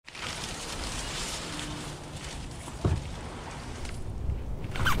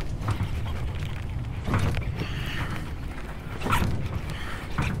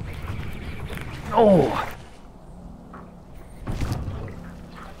Oh!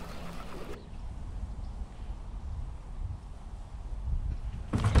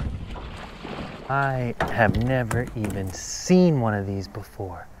 I have never even seen one of these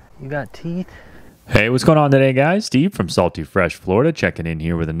before. You got teeth? Hey, what's going on today, guys? Steve from SaltyFresh, Florida, checking in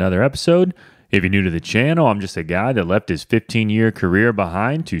here with another episode. If you're new to the channel, I'm just a guy that left his 15-year career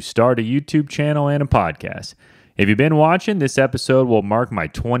behind to start a YouTube channel and a podcast. If you've been watching, this episode will mark my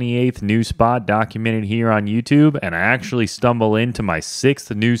 28th new spot documented here on YouTube, and I actually stumble into my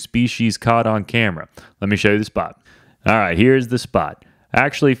 6th new species caught on camera. Let me show you the spot. All right, here's the spot. I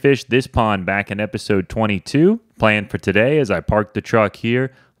actually fished this pond back in episode 22. Plan for today is I park the truck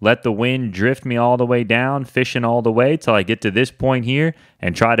here, let the wind drift me all the way down, fishing all the way till I get to this point here,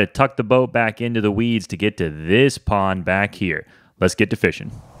 and try to tuck the boat back into the weeds to get to this pond back here. Let's get to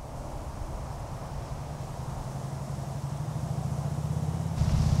fishing.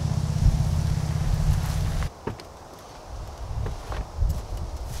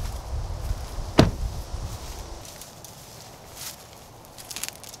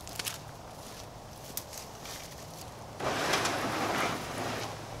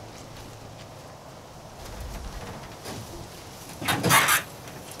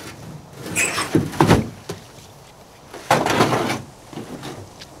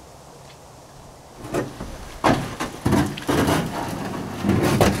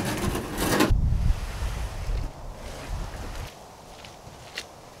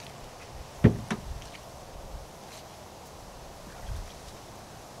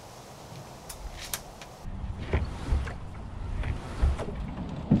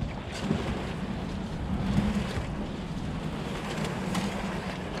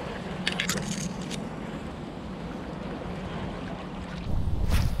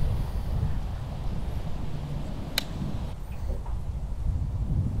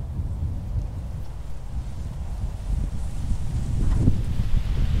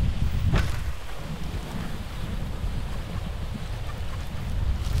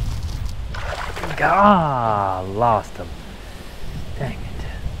 Ah, lost him. Dang it.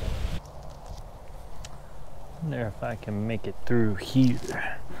 Wonder if I can make it through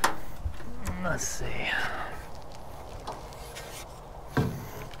here. Let's see.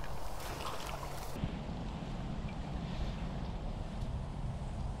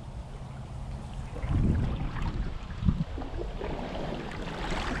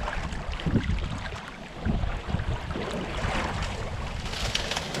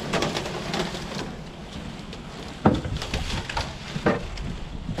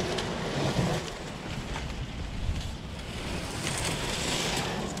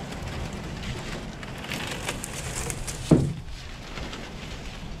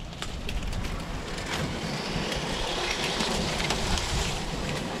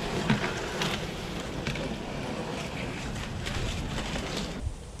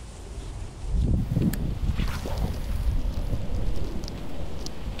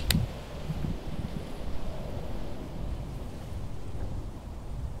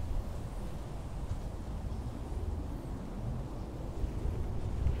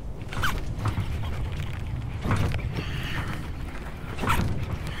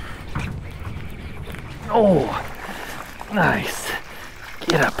 Oh, nice.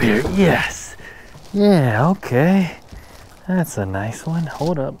 Get up here. Yes. Yeah, okay. That's a nice one.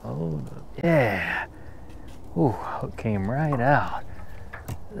 Hold up. Yeah. Ooh, it came right out.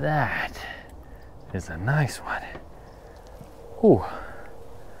 That is a nice one. Ooh.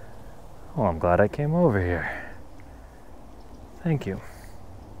 Oh, I'm glad I came over here. Thank you.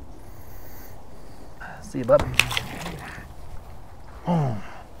 See you, bud. Oh.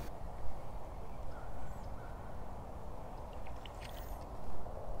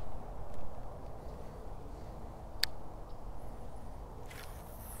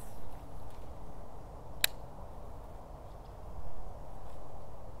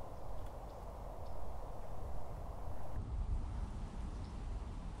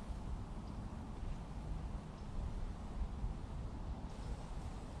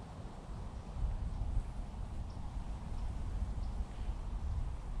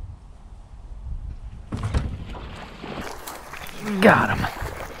 Got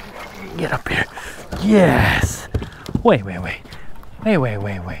him. Get up here. Yes. Wait.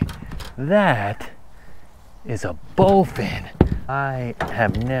 That is a bowfin. I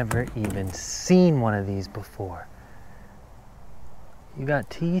have never even seen one of these before. You got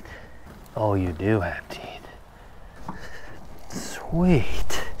teeth? Oh, you do have teeth.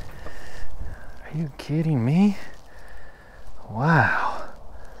 Sweet. Are you kidding me? Wow.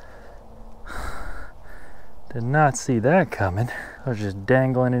 Did not see that coming. I was just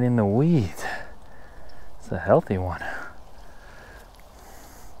dangling it in the weeds. It's a healthy one.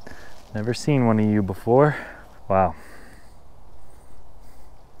 Never seen one of you before. Wow.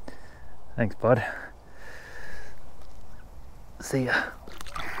 Thanks, bud. See ya.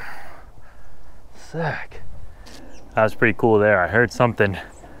 Sick. That was pretty cool there. I heard something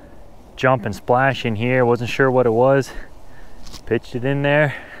jump and splash in here. Wasn't sure what it was. Pitched it in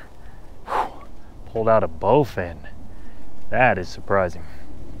there. Whew. Pulled out a bowfin. That is surprising.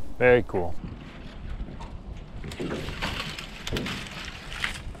 Very cool.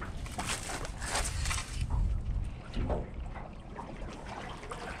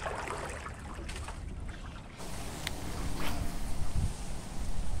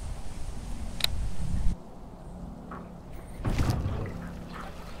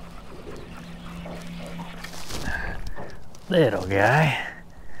 Little guy.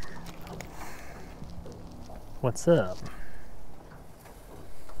 What's up?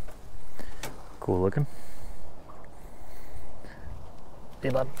 Cool looking. Hey,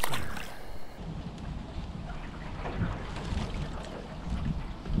 bud.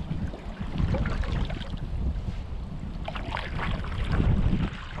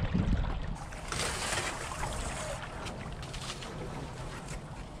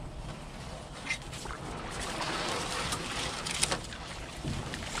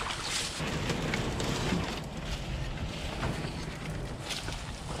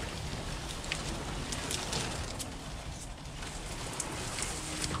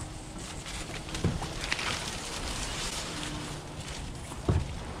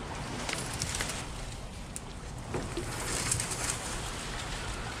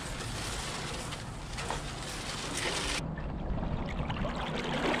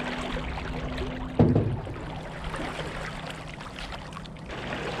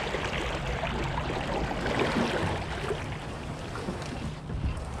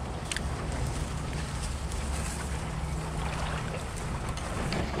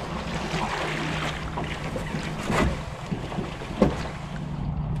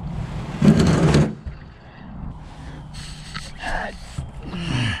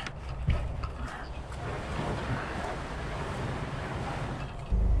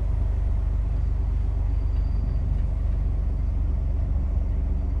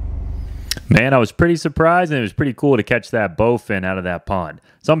 Man, I was pretty surprised, and it was pretty cool to catch that bowfin out of that pond.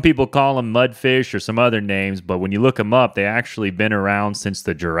 Some people call them mudfish or some other names, but when you look them up, they actually been around since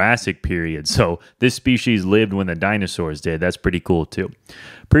the Jurassic period. So this species lived when the dinosaurs did. That's pretty cool too.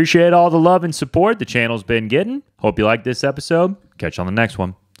 Appreciate all the love and support the channel's been getting. Hope you liked this episode. Catch you on the next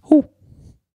one. Whew.